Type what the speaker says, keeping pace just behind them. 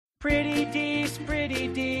Pretty Dees,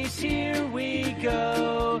 here we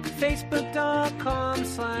go.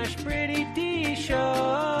 Facebook.com/Pretty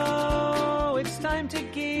Show. It's time to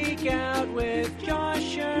geek out with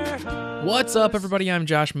Josh, your host. What's up, everybody? I'm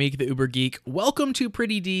Josh Meek, the Uber Geek. Welcome to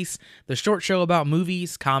Pretty Dees, the short show about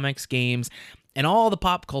movies, comics, games, and all the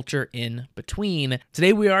pop culture in between.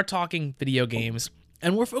 Today we are talking video games.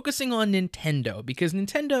 And we're focusing on Nintendo because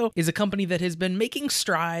Nintendo is a company that has been making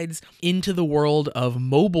strides into the world of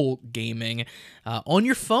mobile gaming on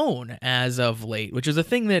your phone as of late, which is a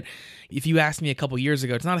thing that, if you asked me a couple years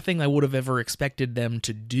ago, it's not a thing I would have ever expected them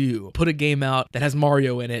to do. Put a game out that has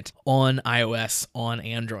Mario in it on iOS, on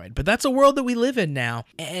Android. But that's a world that we live in now.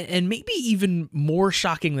 And maybe even more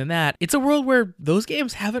shocking than that, it's a world where those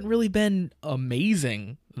games haven't really been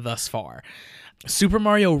amazing thus far. Super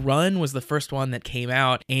Mario Run was the first one that came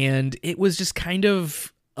out, and it was just kind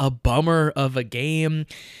of a bummer of a game.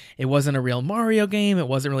 It wasn't a real Mario game. It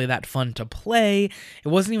wasn't really that fun to play. It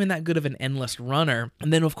wasn't even that good of an endless runner.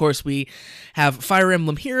 And then, of course, we have Fire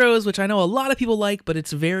Emblem Heroes, which I know a lot of people like, but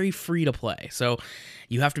it's very free to play. So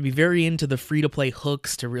you have to be very into the free to play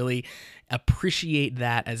hooks to really appreciate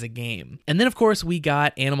that as a game. And then, of course, we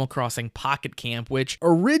got Animal Crossing Pocket Camp, which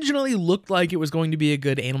originally looked like it was going to be a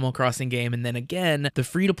good Animal Crossing game, and then again, the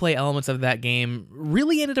free-to-play elements of that game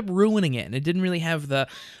really ended up ruining it, and it didn't really have the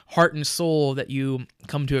heart and soul that you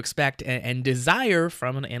come to expect and desire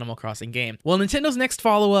from an Animal Crossing game. Well, Nintendo's next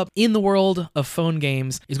follow-up in the world of phone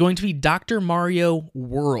games is going to be Dr. Mario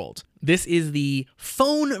World. This is the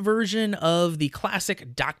phone version of the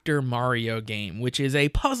classic Dr. Mario game, which is a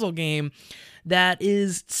puzzle game that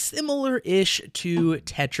is similar-ish to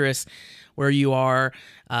Tetris, where you are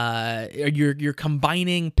you're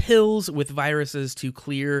combining pills with viruses to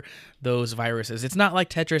clear those viruses. It's not like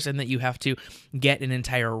Tetris in that you have to get an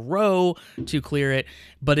entire row to clear it,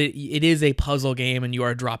 but it is a puzzle game, and you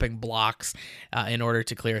are dropping blocks in order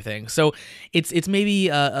to clear things. So it's maybe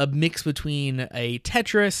a mix between a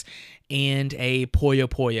Tetris and a Puyo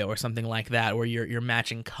Puyo or something like that, where you're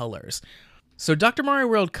matching colors. So Dr. Mario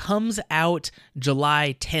World comes out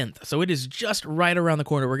July 10th, so it is just right around the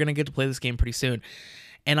corner. We're going to get to play this game pretty soon.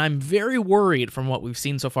 And I'm very worried from what we've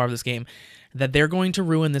seen so far of this game that they're going to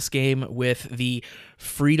ruin this game with the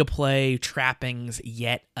free-to-play trappings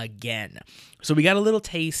yet again. So we got a little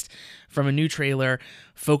taste from a new trailer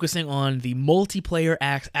focusing on the multiplayer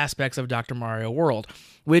aspects of Dr. Mario World,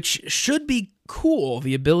 which should be cool.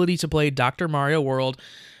 The ability to play Dr. Mario World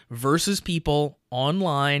versus people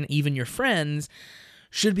online, even your friends,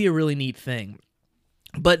 should be a really neat thing.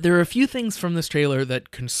 But there are a few things from this trailer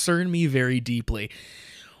that concern me very deeply.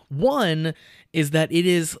 One is that it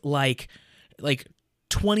is like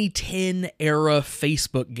 2010 era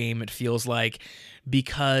Facebook game, it feels like,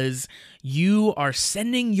 because you are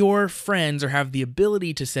sending your friends, or have the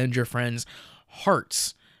ability to send your friends,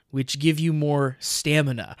 hearts, which give you more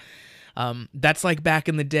stamina. That's like back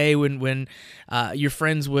in the day when your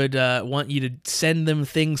friends would want you to send them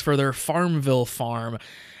things for their Farmville farm,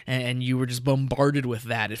 and you were just bombarded with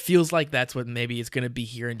that. It feels like that's what maybe it's going to be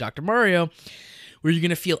here in Dr. Mario, where you're going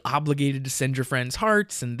to feel obligated to send your friends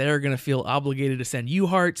hearts, and they're going to feel obligated to send you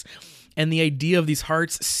hearts. And the idea of these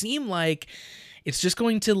hearts seem like it's just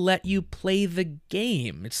going to let you play the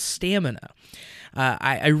game. It's stamina.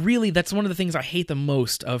 I really, that's one of the things I hate the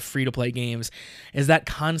most of free-to-play games, is that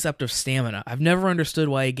concept of stamina. I've never understood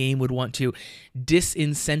why a game would want to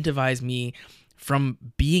disincentivize me from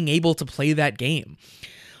being able to play that game.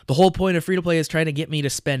 The whole point of free-to-play is trying to get me to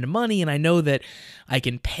spend money, and I know that I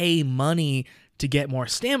can pay money to get more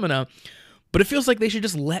stamina, but it feels like they should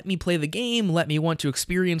just let me play the game, let me want to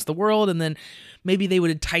experience the world, and then maybe they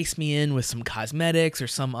would entice me in with some cosmetics or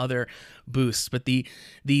some other boosts. But the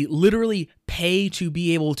literally pay to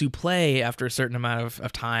be able to play after a certain amount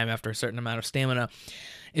of time, after a certain amount of stamina,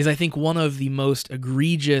 is, I think, one of the most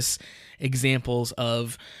egregious examples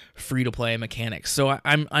of free-to-play mechanics. So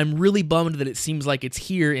I'm really bummed that it seems like it's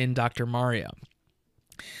here in Dr. Mario.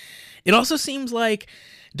 It also seems like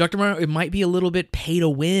Dr. Mario, it might be a little bit pay to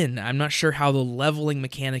win. I'm not sure how the leveling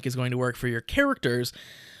mechanic is going to work for your characters,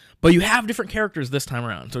 but you have different characters this time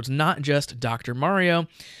around. So it's not just Dr. Mario.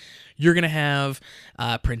 You're going to have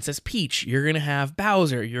Princess Peach. You're going to have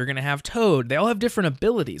Bowser. You're going to have Toad. They all have different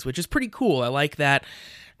abilities, which is pretty cool. I like that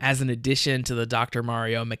as an addition to the Dr.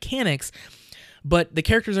 Mario mechanics. But the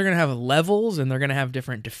characters are going to have levels, and they're going to have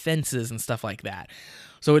different defenses and stuff like that.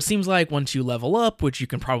 So it seems like once you level up, which you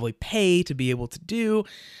can probably pay to be able to do,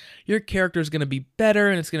 your character is going to be better,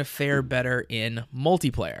 and it's going to fare better in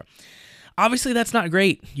multiplayer. Obviously, that's not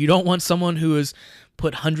great. You don't want someone who has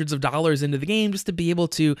put hundreds of dollars into the game just to be able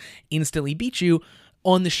to instantly beat you.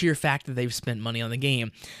 on the sheer fact that they've spent money on the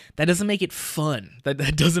game. That doesn't make it fun.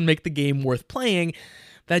 That doesn't make the game worth playing.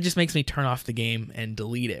 That just makes me turn off the game and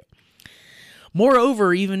delete it.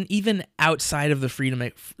 Moreover, even outside of the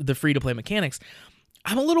free-to-play mechanics,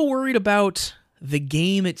 I'm a little worried about the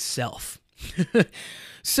game itself.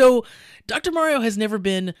 So, Dr. Mario has never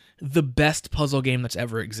been the best puzzle game that's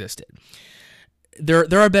ever existed. There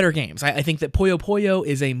are better games. I think that Puyo Puyo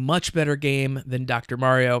is a much better game than Dr.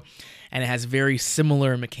 Mario, and it has very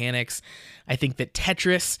similar mechanics. I think that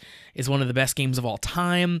Tetris is one of the best games of all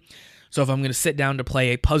time. So if I'm going to sit down to play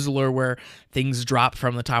a puzzler where things drop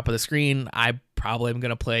from the top of the screen, I probably am going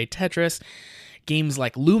to play Tetris. Games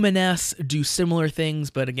like Lumines do similar things,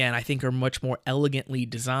 but again, I think are much more elegantly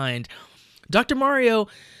designed. Dr. Mario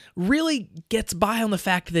really gets by on the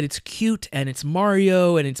fact that it's cute and it's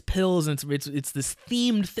Mario and it's pills and it's this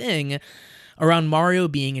themed thing around Mario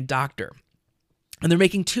being a doctor. And they're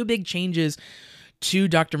making two big changes to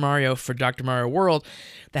Dr. Mario for Dr. Mario World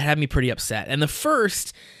that had me pretty upset. And the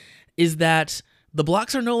first is that the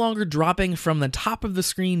blocks are no longer dropping from the top of the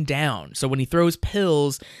screen down. So when he throws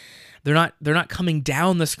pills, they're not coming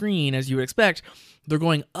down the screen as you would expect. They're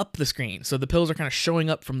going up the screen. So the pills are kind of showing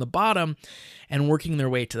up from the bottom and working their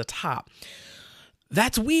way to the top.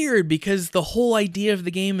 That's weird because the whole idea of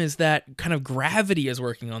the game is that kind of gravity is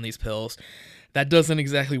working on these pills. That doesn't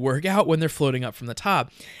exactly work out when they're floating up from the top.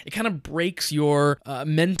 It kind of breaks your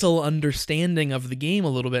mental understanding of the game a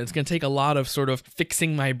little bit. It's going to take a lot of sort of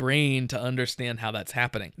fixing my brain to understand how that's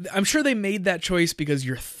happening. I'm sure they made that choice because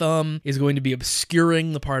your thumb is going to be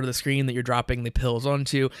obscuring the part of the screen that you're dropping the pills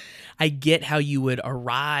onto. I get how you would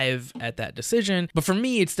arrive at that decision, but for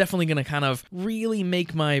me, it's definitely going to kind of really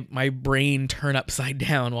make my brain turn upside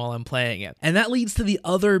down while I'm playing it. And that leads to the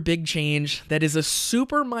other big change that is a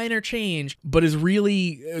super minor change, but is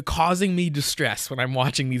really causing me distress when I'm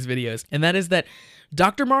watching these videos. And that is that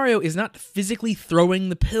Dr. Mario is not physically throwing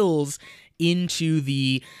the pills into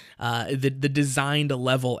the designed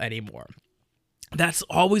level anymore. That's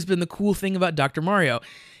always been the cool thing about Dr. Mario.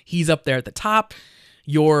 He's up there at the top.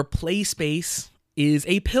 Your play space is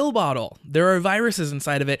a pill bottle. There are viruses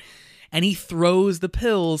inside of it, and he throws the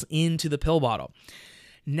pills into the pill bottle.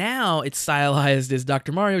 Now it's stylized as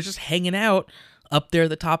Dr. Mario is just hanging out up there at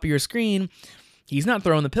the top of your screen. He's not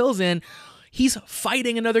throwing the pills in. He's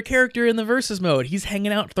fighting another character in the versus mode. He's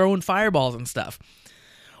hanging out throwing fireballs and stuff.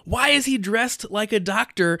 Why is he dressed like a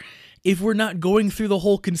doctor if we're not going through the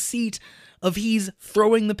whole conceit of he's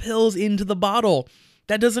throwing the pills into the bottle?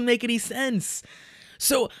 That doesn't make any sense.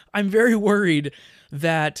 So I'm very worried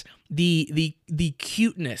that the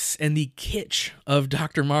cuteness and the kitsch of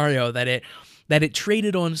Dr. Mario that it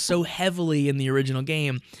traded on so heavily in the original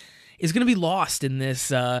game is going to be lost in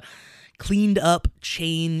this cleaned up,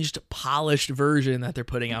 changed, polished version that they're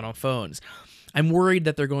putting out on phones. I'm worried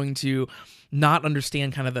that they're going to not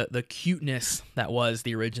understand kind of the cuteness that was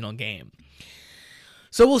the original game.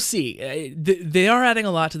 So we'll see. They are adding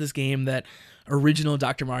a lot to this game that original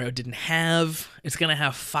Dr. Mario didn't have. It's going to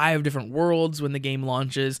have 5 different worlds when the game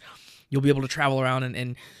launches. You'll be able to travel around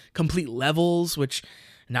and complete levels, which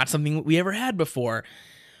not something we ever had before,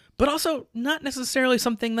 but also not necessarily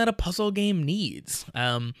something that a puzzle game needs.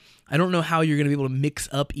 I don't know how you're going to be able to mix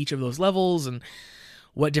up each of those levels and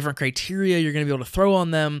what different criteria you're going to be able to throw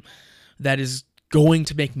on them that is going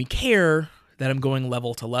to make me care that I'm going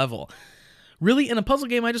level to level. Really, in a puzzle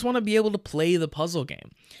game, I just want to be able to play the puzzle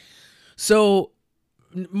game. So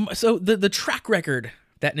the track record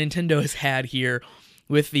that Nintendo has had here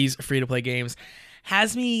with these free-to-play games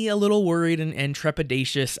has me a little worried and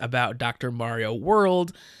trepidatious about Dr. Mario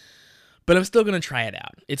World, but I'm still going to try it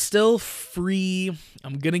out. It's still free.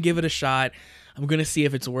 I'm going to give it a shot. I'm going to see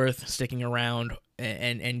if it's worth sticking around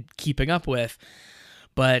and keeping up with.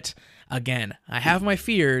 But again, I have my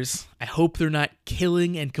fears. I hope they're not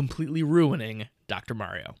killing and completely ruining Dr.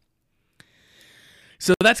 Mario.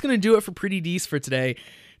 So that's going to do it for Pretty Dece for today.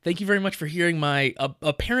 Thank you very much for hearing my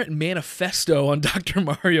apparent manifesto on Dr.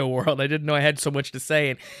 Mario World. I didn't know I had so much to say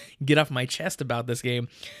and get off my chest about this game.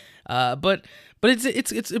 But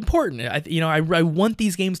it's important. I want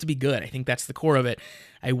these games to be good. I think that's the core of it.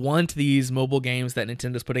 I want these mobile games that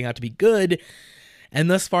Nintendo's putting out to be good, and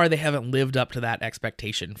thus far they haven't lived up to that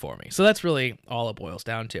expectation for me. So that's really all it boils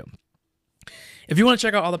down to. If you want to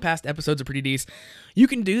check out all the past episodes of Pretty Dece, you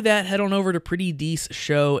can do that. Head on over to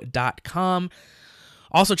prettydeceshow.com.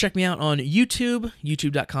 Also, check me out on YouTube,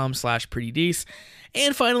 youtube.com/prettydece.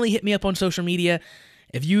 And finally, hit me up on social media.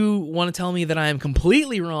 If you want to tell me that I am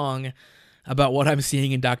completely wrong about what I'm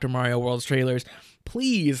seeing in Dr. Mario World's trailers,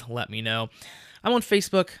 please let me know. I'm on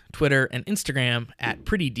Facebook, Twitter, and Instagram at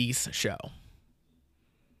Pretty Dece Show.